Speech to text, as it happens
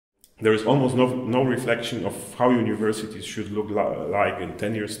there is almost no reflection of how universities should look like in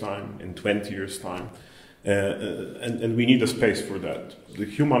 10 years' time, in 20 years' time. And we need a space for that. The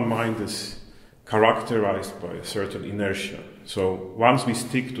human mind is characterized by a certain inertia. So once we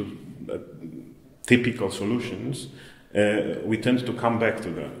stick to typical solutions, we tend to come back to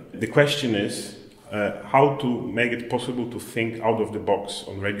them. The question is how to make it possible to think out of the box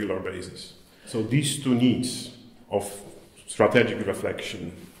on a regular basis. So these two needs of strategic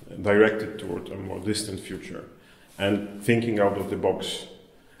reflection directed toward a more distant future and thinking out of the box,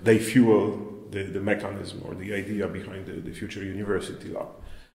 they fuel the mechanism or the idea behind the future university lab.